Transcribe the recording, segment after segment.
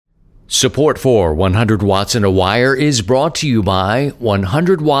Support for 100 Watts and a Wire is brought to you by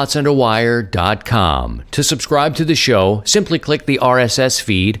 100wattsandawire.com. To subscribe to the show, simply click the RSS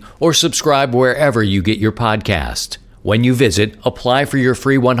feed or subscribe wherever you get your podcast. When you visit, apply for your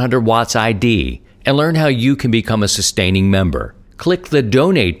free 100 Watts ID and learn how you can become a sustaining member. Click the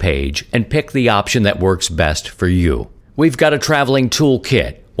donate page and pick the option that works best for you. We've got a traveling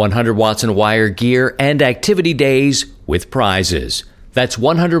toolkit, 100 Watts and a Wire gear, and activity days with prizes. That's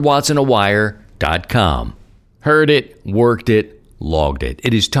 100wattsandawire.com. Heard it, worked it, logged it.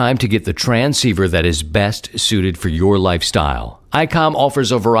 It is time to get the transceiver that is best suited for your lifestyle. ICOM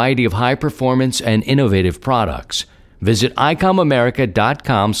offers a variety of high-performance and innovative products. Visit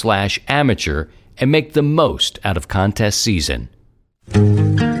icomamerica.com/amateur and make the most out of contest season.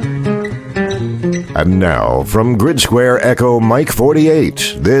 And now, from Grid Square Echo Mike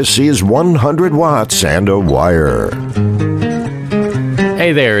 48, this is 100 Watts and a Wire.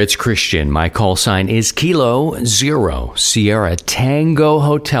 Hey there, it's Christian. My call sign is Kilo Zero Sierra Tango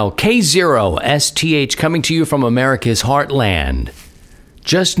Hotel, K0STH, coming to you from America's heartland,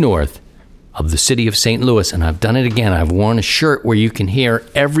 just north of the city of St. Louis. And I've done it again. I've worn a shirt where you can hear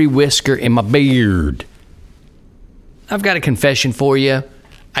every whisker in my beard. I've got a confession for you.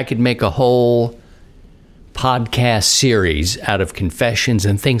 I could make a whole podcast series out of confessions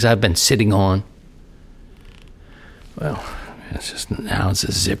and things I've been sitting on. Well, now it's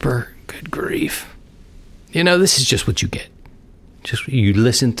a zipper. Good grief. You know, this is just what you get. Just you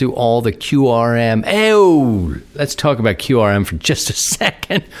listen through all the QRM. Oh, let's talk about QRM for just a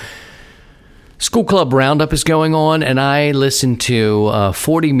second. School Club Roundup is going on, and I listened to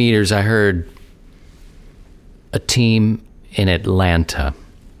 40 meters. I heard a team in Atlanta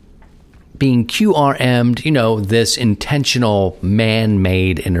being QRM'd, you know, this intentional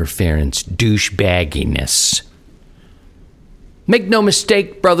man-made interference, douchebagginess. Make no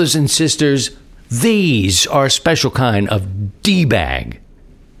mistake, brothers and sisters, these are a special kind of D-bag.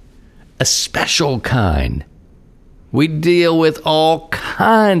 A special kind. We deal with all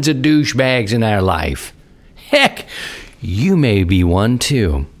kinds of douchebags in our life. Heck, you may be one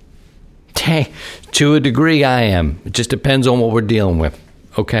too. Hey, to a degree I am. It just depends on what we're dealing with,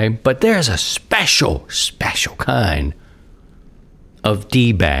 okay? But there's a special kind of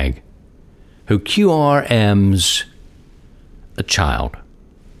D-bag who QRMs a child.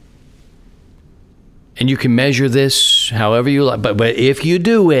 And you can measure this however you like, but if you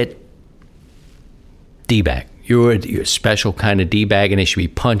do it, D-bag. You're a special kind of D-bag, and it should be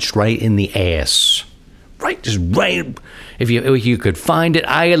punched right in the ass. Right, just right. If you could find it,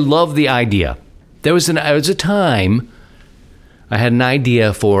 I love the idea. There was a time I had an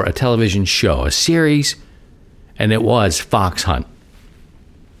idea for a television show, a series, and it was Fox Hunt.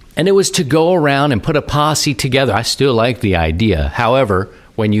 And it was to go around and put a posse together. I still like the idea. However,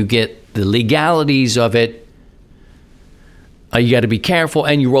 when you get the legalities of it, you got to be careful,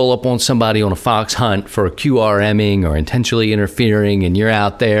 and you roll up on somebody on a Fox Hunt for QRMing or intentionally interfering, and you're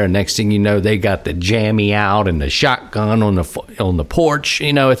out there, and next thing you know, they got the jammy out and the shotgun on the porch.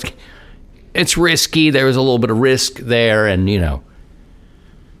 You know, it's risky. There was a little bit of risk there, and you know.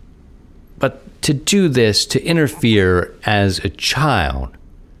 But to do this, to interfere as a child,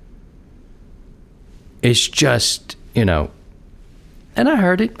 it's just, you know, and I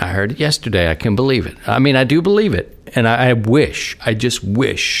heard it yesterday. I can believe it. I mean, I do believe it. And I just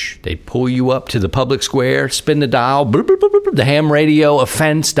wish they'd pull you up to the public square, spin the dial, bloop, bloop, bloop, bloop, the ham radio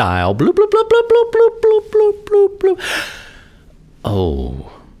offense dial, bloop, bloop, bloop, bloop, bloop, bloop, bloop, bloop, bloop, bloop.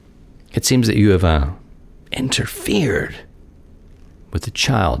 Oh, it seems that you have interfered with a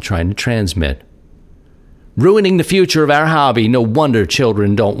child trying to transmit, ruining the future of our hobby. No wonder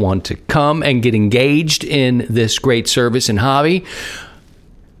children don't want to come and get engaged in this great service and hobby.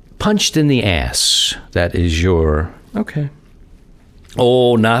 Punched in the ass. That is your... Okay.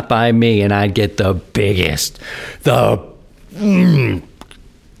 Oh, not by me, and I'd get the biggest. Okay.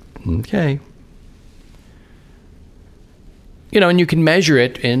 You know, and you can measure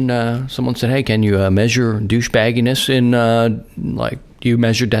it in... someone said, hey, can you measure douchebagginess in, do you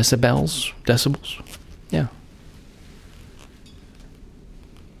measure decibels? Yeah.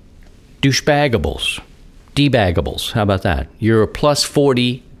 Douchebagables. Debagables. How about that? You're a plus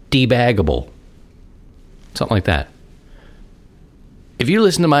 40 debagable. Something like that. If you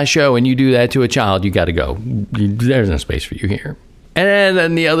listen to my show and you do that to a child, you got to go. There's no space for you here. And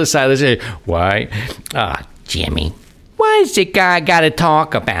then the other side of the say, why? Jimmy, why is the guy got to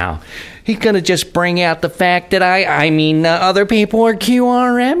talk about? He's going to just bring out the fact that other people are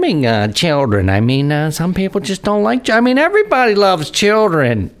QRMing children. I mean, some people just don't like, everybody loves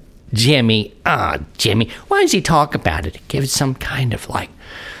children. Jimmy, Jimmy, why does he talk about it? It gives some kind of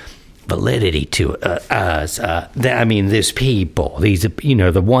validity to us. I mean, there's people. These,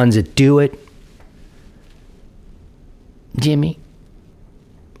 the ones that do it. Jimmy,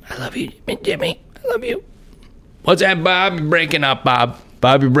 I love you. Jimmy, I love you. What's that, Bob? You're breaking up, Bob.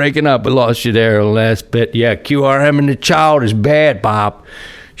 Bob, you're breaking up. I lost you there the last bit. Yeah, QRM and the child is bad, Bob.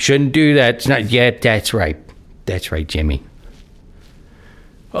 Shouldn't do that. It's not yet. That's right. That's right, Jimmy.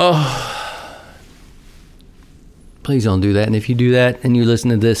 Oh. Please don't do that. And if you do that and you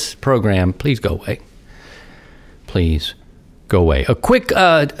listen to this program, please go away. Please go away. A quick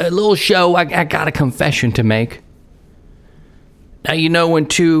a little show. I got a confession to make. Now, when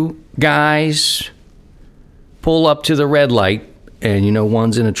two guys pull up to the red light, and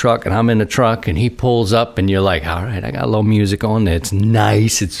one's in a truck and I'm in a truck, and he pulls up and you're like, all right, I got a little music on. It's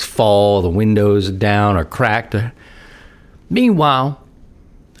nice. It's fall. The windows are down or cracked. Meanwhile,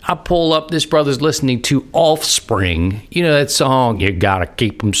 I pull up. This brother's listening to Offspring. You know that song, you gotta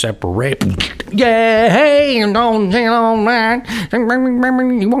keep them separated. Yeah, hey, don't say all that.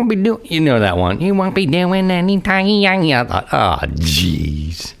 You won't be doing. You know that one. You won't be doing anything. I thought, oh,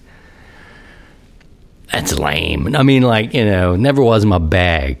 jeez. That's lame. I mean, never was my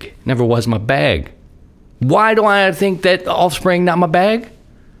bag. Never was my bag. Why do I think that Offspring not my bag?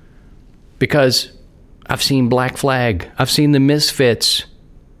 Because I've seen Black Flag. I've seen the Misfits.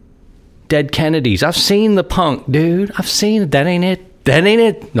 Dead Kennedys. I've seen the punk, dude. I've seen it. That ain't it. That ain't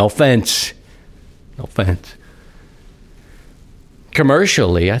it. No offense. No offense.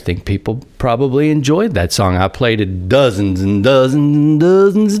 Commercially, I think people probably enjoyed that song. I played it dozens and dozens and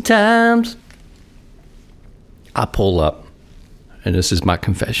dozens of times. I pull up, and this is my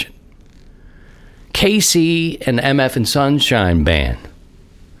confession. KC and MF and Sunshine Band.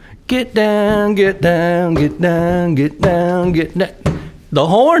 Get down, get down, get down, get down, get down. The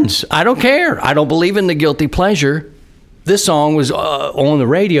horns. I don't care. I don't believe in the guilty pleasure. This song was on the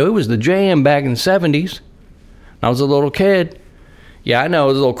radio. It was the jam back in the 70s. I was a little kid. Yeah, I know it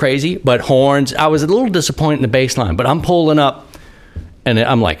was a little crazy, but horns. I was a little disappointed in the bass line, but I'm pulling up. And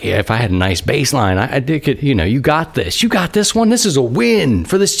I'm like, yeah, if I had a nice bass line, I did it. You got this. You got this one. This is a win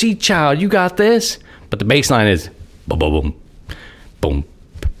for the Seat Child. You got this. But the bass line is boom, boom, boom,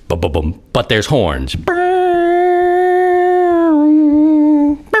 boom, boom, boom. But there's horns.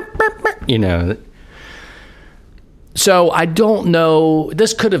 So I don't know.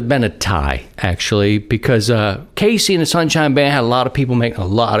 This could have been a tie, actually, because KC and the Sunshine Band had a lot of people making a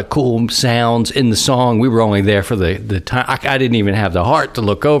lot of cool sounds in the song. We were only there for the time. I didn't even have the heart to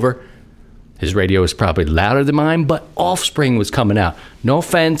look over. His radio was probably louder than mine, but Offspring was coming out. No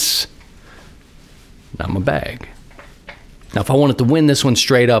offense. Not my bag. Now, if I wanted to win this one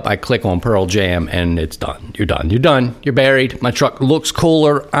straight up, I click on Pearl Jam, and it's done. You're done. You're done. You're buried. My truck looks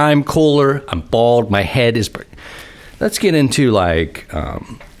cooler. I'm cooler. I'm bald. My head is... Let's get into, the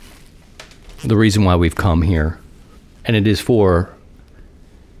reason why we've come here. And it is for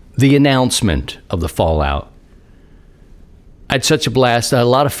the announcement of the Fallout. I had such a blast. A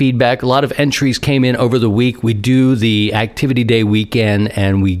lot of feedback. A lot of entries came in over the week. We do the Activity Day weekend,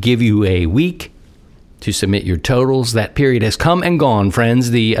 and we give you a week to submit your totals. That period has come and gone, friends.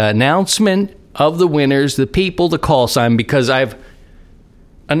 The announcement of the winners, the people, the call sign, because I've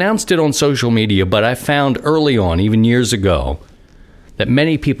announced it on social media, but I found early on, even years ago, that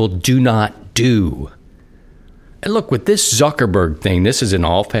many people do not do. And look, with this Zuckerberg thing, this is an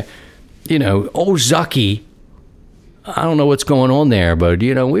old Zucky, I don't know what's going on there, but,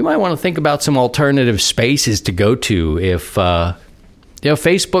 we might want to think about some alternative spaces to go to if,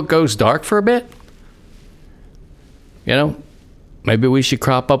 Facebook goes dark for a bit. Maybe we should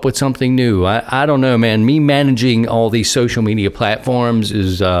crop up with something new. I don't know, man. Me managing all these social media platforms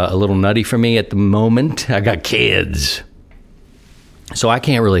is a little nutty for me at the moment. I got kids, so I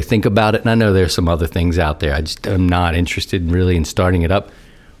can't really think about it. And I know there's some other things out there. I'm not interested really in starting it up.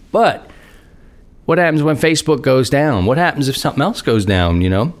 But what happens when Facebook goes down? What happens if something else goes down,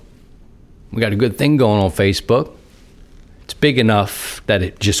 We got a good thing going on Facebook. It's big enough that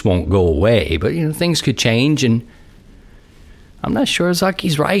it just won't go away. But, things could change, and I'm not sure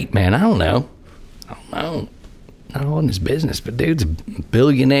Zucky's right, man. I don't know. Not all in his business, but dude's a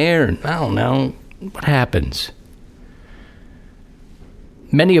billionaire, and I don't know what happens.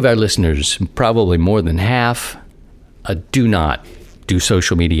 Many of our listeners, probably more than half, do not do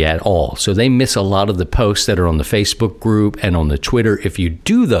social media at all. So they miss a lot of the posts that are on the Facebook group and on the Twitter. If you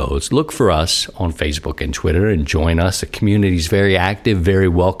do those, look for us on Facebook and Twitter and join us. The community is very active, very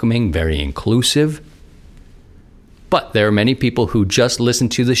welcoming, very inclusive. But there are many people who just listen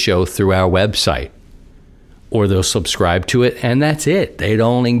to the show through our website, or they'll subscribe to it, and that's it. They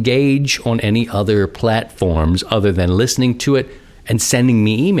don't engage on any other platforms other than listening to it and sending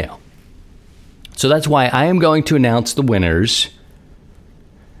me email. So that's why I am going to announce the winners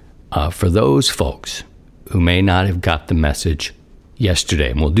for those folks who may not have got the message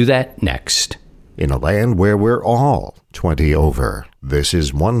yesterday. And we'll do that next. In a land where we're all 20 over, this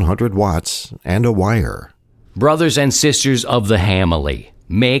is 100 watts and a wire. Brothers and sisters of the Hamily,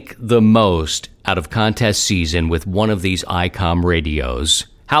 make the most out of contest season with one of these ICOM radios.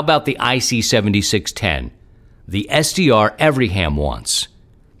 How about the IC7610, the SDR every ham wants?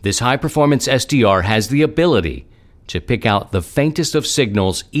 This high-performance SDR has the ability to pick out the faintest of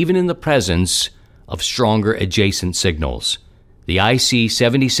signals even in the presence of stronger adjacent signals. The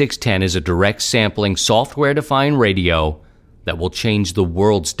IC7610 is a direct sampling software-defined radio that will change the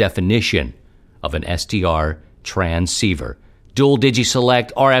world's definition of an SDR transceiver. Dual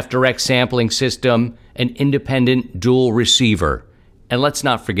Digi-Select RF direct sampling system, an independent dual receiver. And let's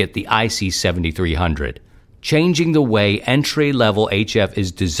not forget the IC7300, changing the way entry-level HF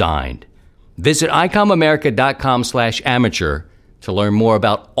is designed. Visit ICOMAmerica.com/amateur to learn more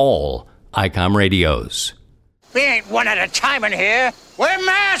about all ICOM radios. We ain't one at a time in here. We're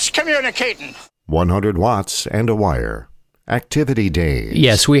mass communicating. 100 watts and a wire. Activity days.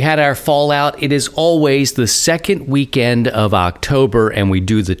 Yes, we had our fallout. It is always the second weekend of October, and we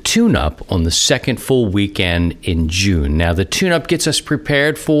do the tune-up on the second full weekend in June. Now, the tune-up gets us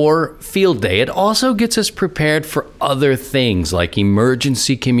prepared for Field Day. It also gets us prepared for other things like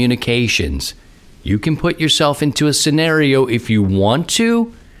emergency communications. You can put yourself into a scenario if you want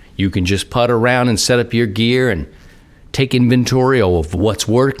to. You can just putt around and set up your gear and take inventory of what's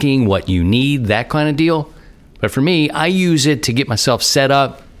working, what you need, that kind of deal. But for me, I use it to get myself set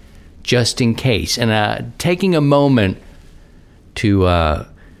up just in case. And taking a moment to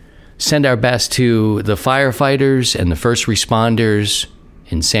send our best to the firefighters and the first responders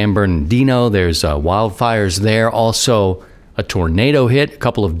in San Bernardino. There's wildfires there. Also, a tornado hit a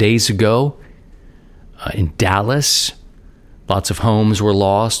couple of days ago in Dallas. Lots of homes were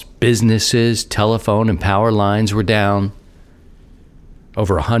lost. Businesses, telephone and power lines were down.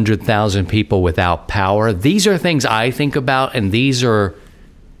 Over 100,000 people without power. These are things I think about, and these are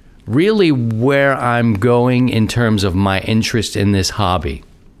really where I'm going in terms of my interest in this hobby.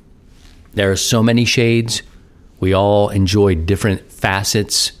 There are so many shades. We all enjoy different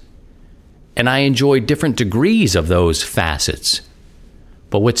facets, and I enjoy different degrees of those facets.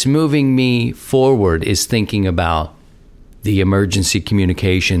 But what's moving me forward is thinking about the emergency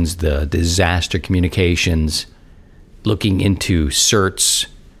communications, the disaster communications, looking into CERTS,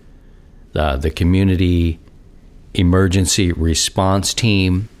 the Community Emergency Response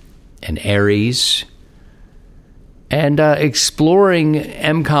Team, and ARES, and exploring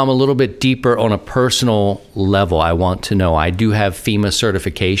EMCOM a little bit deeper on a personal level. I want to know. I do have FEMA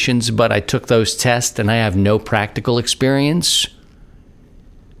certifications, but I took those tests and I have no practical experience.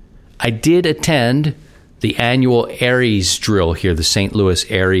 I did attend the annual ARES drill here, the St. Louis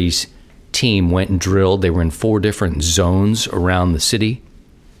ARES team went and drilled. They were in 4 different zones around the city.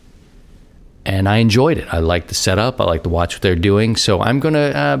 And I enjoyed it. I like the setup. I like to watch what they're doing. So I'm going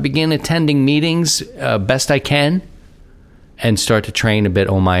to begin attending meetings best I can and start to train a bit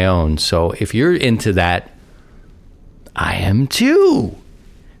on my own. So if you're into that, I am too,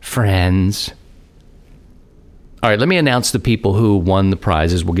 friends. All right, let me announce the people who won the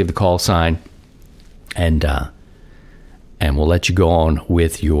prizes. We'll give the call sign and we'll let you go on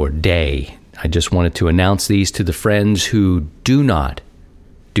with your day. I just wanted to announce these to the friends who do not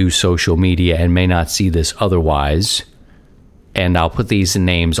do social media and may not see this otherwise. And I'll put these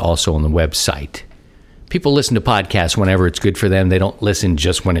names also on the website. People listen to podcasts whenever it's good for them. They don't listen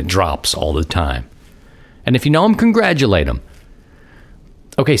just when it drops all the time. And if you know them, congratulate them.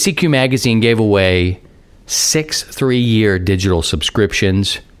 Okay, CQ Magazine gave away 6 3-year digital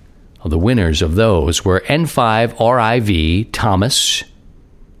subscriptions. The winners of those were N5RIV Thomas,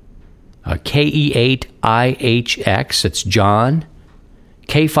 KE8IHX, that's John,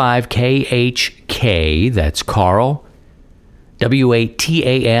 K5KHK, that's Carl,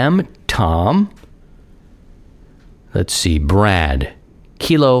 W8TAM, Tom, let's see, Brad,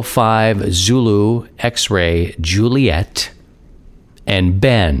 Kilo 5 Zulu X-Ray Juliet, and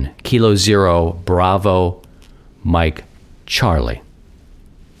Ben, Kilo 0 Bravo Mike Charlie.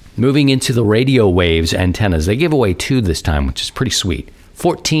 Moving into the radio waves antennas, they give away 2 this time, which is pretty sweet.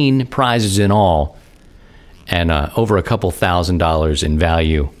 14 prizes in all, and over a couple $1,000s in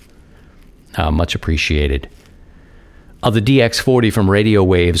value. Much appreciated. The DX40 from Radio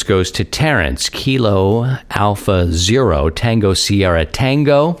Waves goes to Terrence, Kilo Alpha 0, Tango Sierra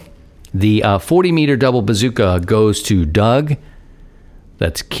Tango. The 40-meter double bazooka goes to Doug.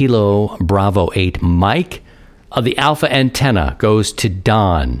 That's Kilo Bravo 8 Mike. The Alpha antenna goes to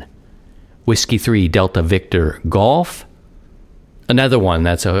Don. Whiskey 3 Delta Victor Golf. Another one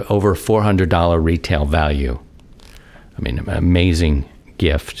that's over $400 retail value. I mean, an amazing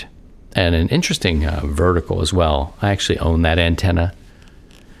gift. And an interesting vertical as well. I actually own that antenna.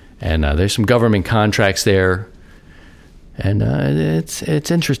 And there's some government contracts there. And it's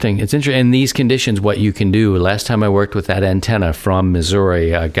interesting. It's interesting. In these conditions, what you can do. Last time I worked with that antenna from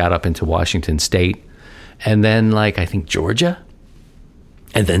Missouri, I got up into Washington State. And then, I think Georgia.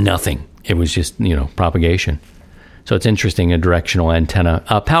 And then nothing. It was just, propagation. So it's interesting, a directional antenna.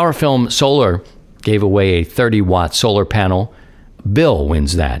 PowerFilm Solar gave away a 30-watt solar panel. Bill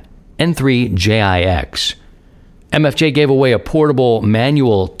wins that. N3JIX. MFJ gave away a portable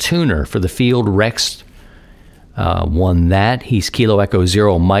manual tuner for the Field. Rex won that. He's Kilo Echo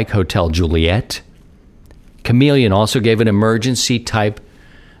Zero Mike Hotel Juliet. Chameleon also gave an emergency type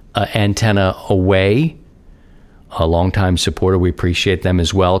antenna away. A longtime supporter. We appreciate them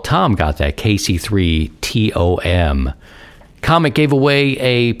as well. Tom got that. KC3TOM. Comet gave away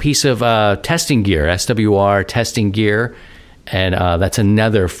a piece of testing gear, SWR testing gear. And that's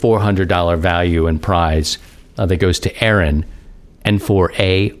another $400 value and prize that goes to Aaron,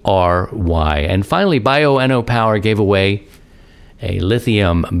 N4ARY. And finally, BioNO Power gave away a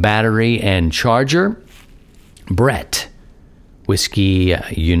lithium battery and charger. Brett, Whiskey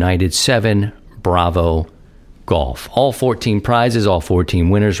United 7, Bravo Golf. All 14 prizes, all 14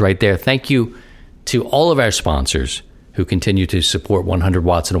 winners right there. Thank you to all of our sponsors who continue to support 100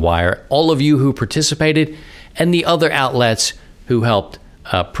 Watts and a Wire, all of you who participated, and the other outlets who helped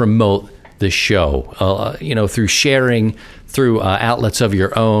promote the show, through sharing, through outlets of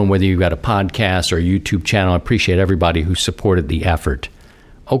your own, whether you've got a podcast or a YouTube channel. I appreciate everybody who supported the effort.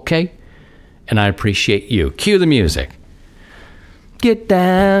 Okay? And I appreciate you. Cue the music. Get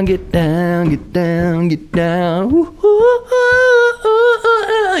down, get down, get down, get down.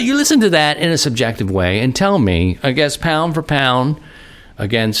 You listen to that in a subjective way and tell me, I guess, pound for pound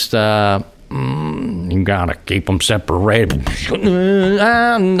against, you gotta keep them separated.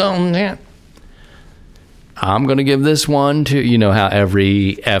 I'm going to give this one to, how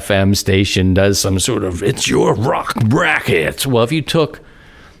every FM station does some sort of, it's your rock bracket. Well, if you took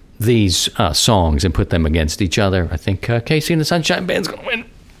these songs and put them against each other, I think Casey and the Sunshine Band's going to win.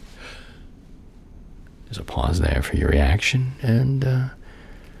 There's a pause there for your reaction, and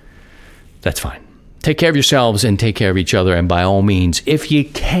that's fine. Take care of yourselves and take care of each other, and by all means, if you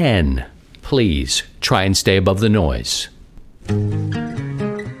can, please try and stay above the noise.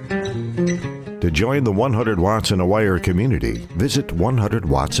 To join the 100 Watts and a Wire community, visit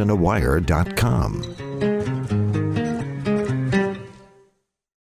 100wattsandawire.com.